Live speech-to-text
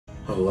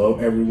Hello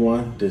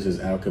everyone, this is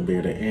Al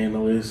Kabir, the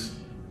analyst.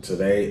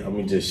 Today, I'm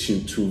gonna just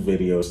shoot two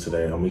videos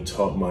today. I'm gonna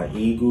talk my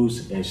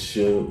Eagles and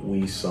should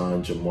we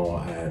sign Jamal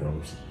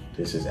Adams.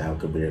 This is Al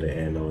Kabir, the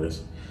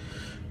analyst.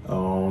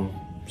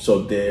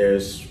 So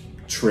there's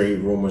trade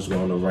rumors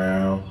going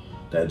around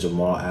that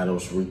Jamal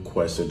Adams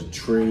requested a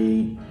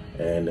trade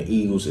and the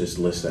Eagles is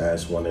listed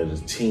as one of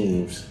the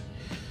teams.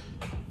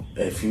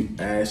 If you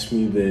ask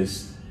me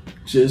this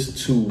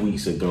just 2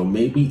 weeks ago,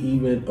 maybe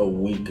even a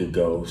week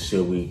ago,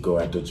 should we go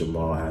after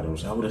Jamal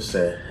Adams? I would have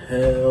said,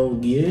 hell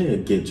yeah,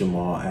 get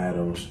Jamal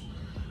Adams.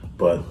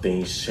 But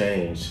things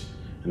changed.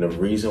 And the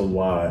reason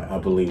why I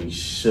believe we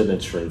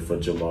shouldn't trade for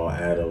Jamal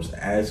Adams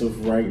as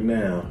of right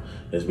now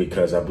is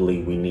because I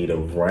believe we need a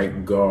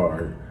right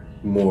guard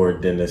more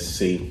than a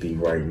safety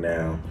right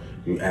now.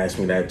 You asked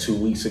me that 2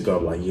 weeks ago,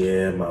 I'm like,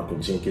 yeah,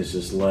 Malcolm Jenkins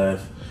just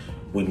left.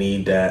 We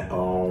need that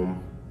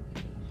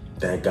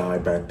guy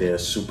back there,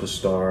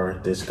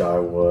 superstar. This guy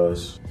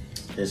was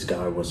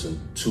a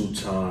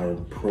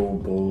two-time Pro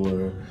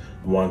Bowler,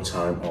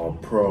 one-time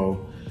All-Pro,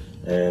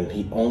 and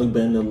he only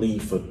been in the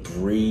league for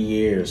 3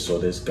 years. So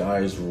this guy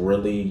is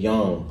really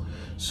young.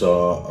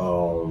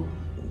 So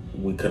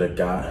we could have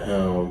got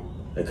him.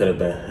 It could have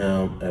been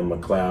him and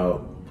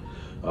McLeod.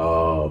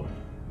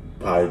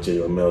 Probably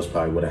Jalen Mills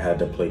probably would have had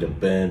to play the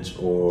bench,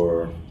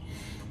 or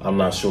I'm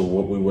not sure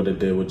what we would have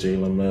did with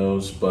Jalen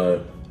Mills,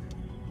 but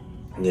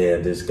yeah,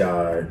 this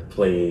guy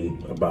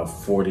played about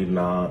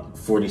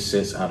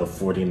 46 out of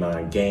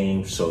 49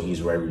 games, so he's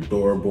very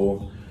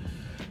durable.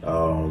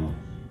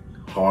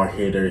 Hard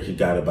hitter, he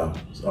got about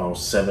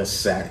 7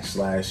 sacks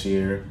last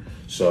year.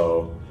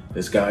 So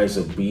this guy is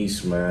a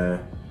beast, man.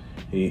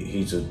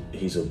 He's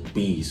a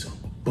beast.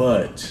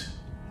 But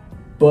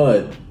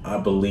I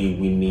believe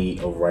we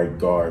need a right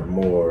guard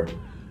more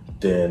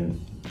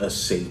than a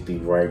safety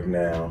right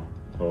now.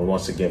 And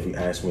once again, if you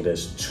asked me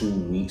this 2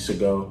 weeks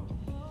ago,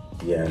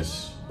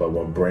 yes, but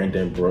when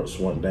Brandon Brooks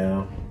went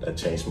down, that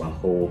changed my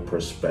whole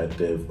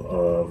perspective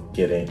of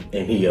getting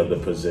any other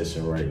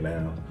position right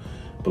now.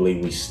 I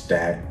believe we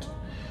stacked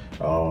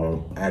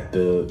at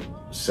the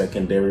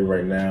secondary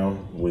right now.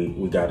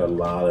 We got a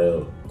lot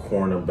of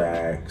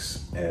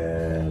cornerbacks,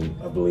 and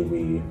I believe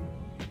we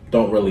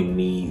don't really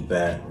need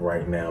that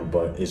right now,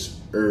 but it's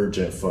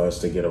urgent for us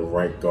to get a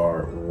right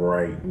guard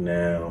right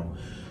now.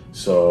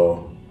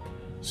 So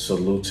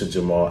salute to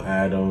Jamal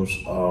Adams.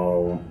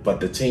 But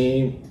the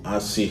team I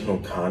see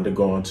him kind of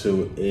going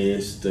to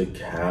is the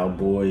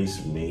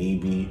Cowboys.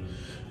 Maybe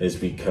it's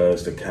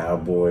because the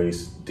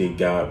Cowboys, they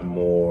got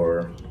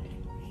more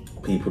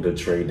people to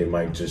trade. They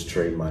might just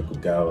trade Michael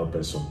Gallup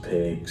and some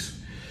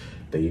picks.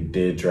 They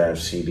did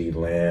draft CeeDee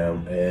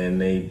Lamb, and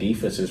their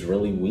defense is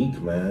really weak,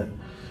 man.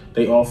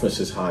 Their offense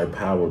is high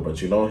power,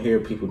 but you don't hear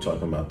people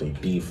talking about their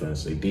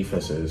defense. Their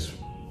defense is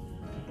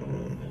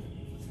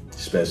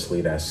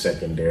especially that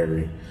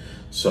secondary.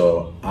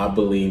 So I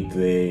believe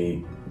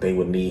they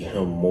would need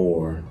him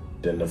more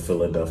than the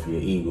Philadelphia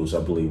Eagles.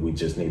 I believe we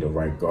just need a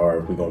right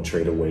guard. If we're gonna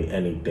trade away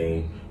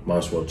anything, might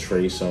as well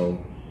trade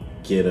some,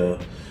 get a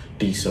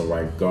decent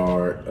right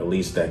guard. At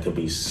least that could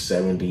be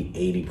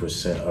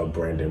 70–80% of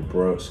Brandon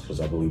Brooks, because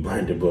I believe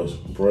Brandon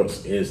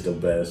Brooks is the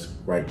best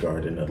right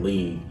guard in the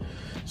league.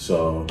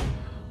 So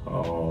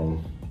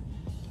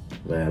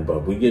man,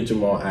 but we get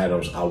Jamal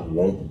Adams, I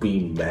won't be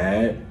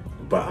mad.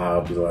 But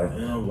I'll be like,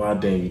 why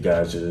didn't you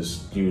guys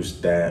just use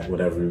that,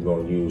 whatever you're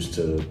going to use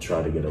to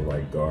try to get a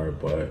right guard?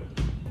 But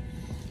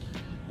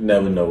you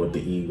never know with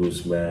the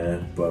Eagles,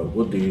 man. But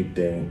what do you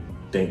think?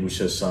 Think we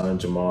should sign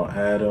Jamal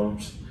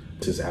Adams?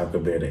 This is Al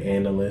Kabir, the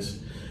analyst,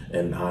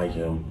 and I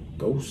am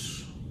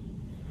Ghost.